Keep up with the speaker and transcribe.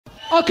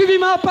I'll give you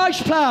my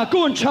bass player.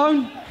 Go on,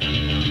 Tone.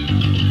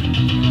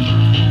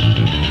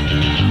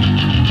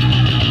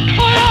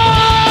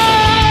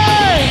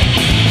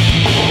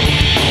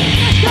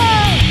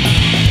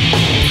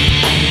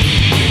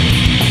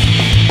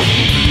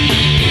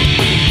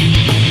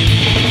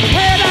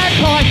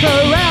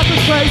 Throughout the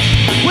streets,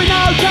 we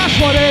know just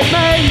what it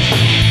means.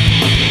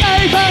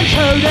 Even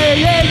to the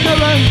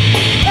ignorant,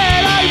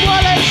 it ain't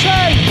what it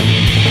seems.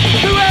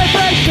 To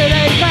every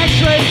city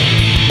factory,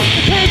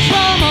 the kids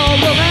from all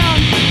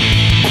around,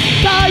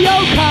 they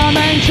all come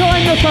and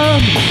join the firm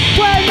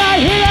when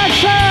they hear that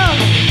sound.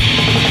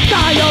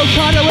 They all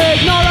try to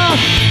ignore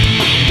us,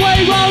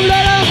 we won't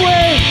let them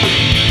win.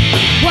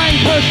 When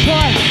push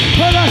try,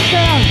 put us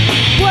down,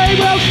 we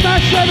will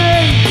smash them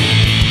in.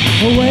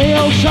 We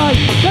all say,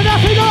 they're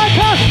nothing like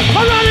us.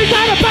 I'm running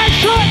down the back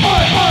street.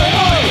 Oi, oi,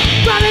 oi.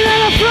 Running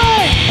down the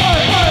front. Oi,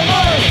 oi,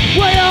 oi.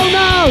 We all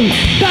know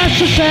that's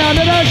the sound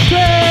of the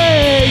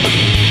street.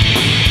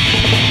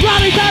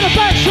 Running down the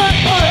back street.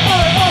 Oi,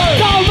 oi, oi.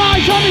 Gold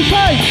mines on me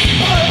feet.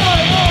 Oi, oi,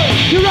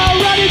 oi. You're all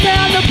running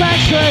down the back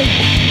street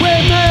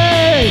with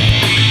me.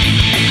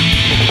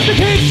 The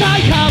kids say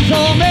come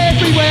from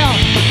everywhere.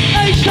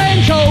 East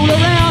End's all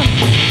around.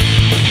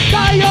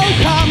 They all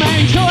come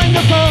and join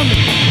the fun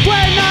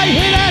when they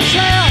hear that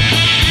sound.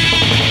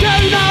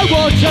 You know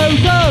what to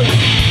do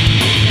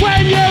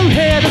when you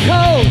hear the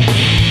call.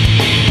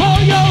 Pull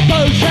your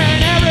boots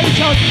and every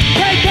shot,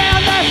 take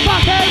down that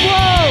fucking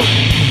wall.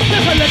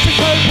 Never listen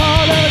to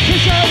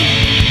politicians,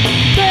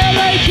 they'll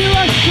lead you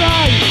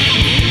astray.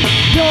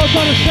 You're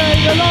gonna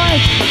see the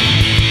light,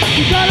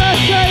 you're gonna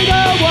see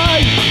the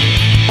way.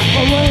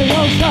 But we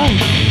all say,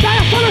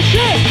 they're full of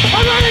shit,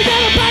 I'm running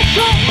down the back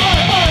street. Oi,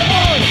 oi,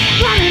 oi.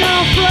 Running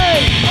on free.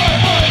 Oi,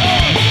 oi,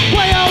 oi.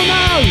 We all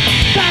know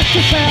that's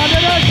the sound of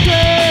the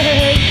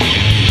street.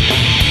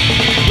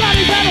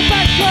 Running down the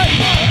back street.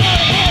 Oi, oi,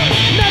 oi.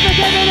 Never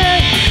giving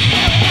in.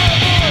 Oi, oi,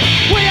 oi.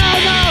 We all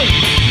know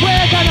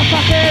we're gonna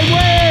fucking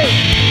win.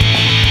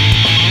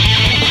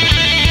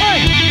 Hey,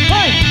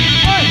 hey,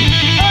 hey, hey,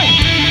 hey,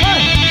 hey,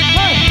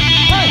 hey,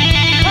 hey,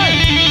 hey,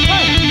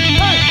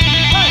 hey,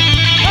 hey,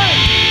 hey.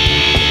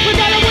 We're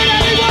gonna win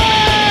anyway.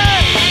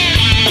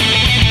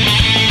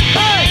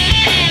 Hey.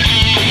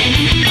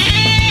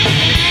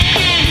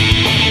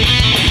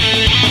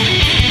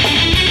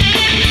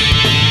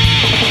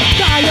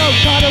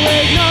 Try to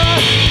ignore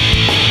us,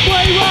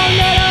 we won't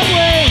let them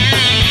win.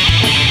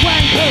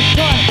 When push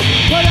right,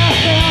 put us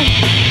down,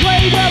 we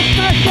will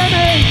smash them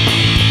in.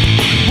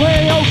 We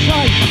all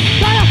say,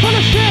 they are full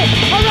of shit,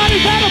 I'm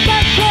running down the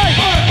back street.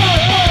 Oi,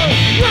 oi, oi.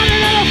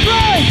 Running out of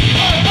free.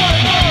 Oi, oi,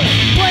 oi.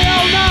 We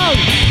all know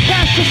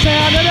that's the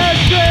sound of the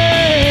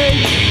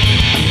street.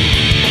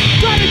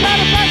 Running down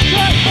the back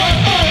street. Oi,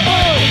 oi,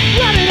 oi.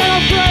 Running out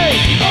of free.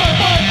 Oi,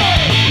 oi,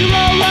 oi. You're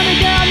all running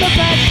down the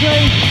back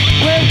street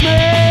with me.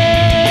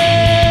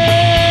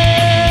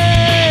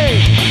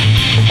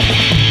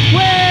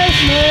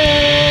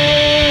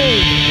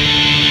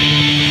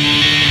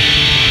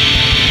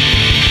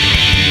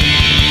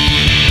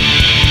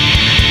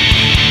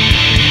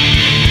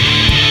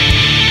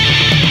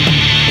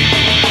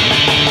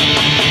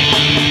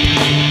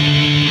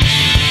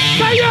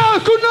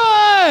 Good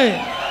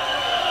night!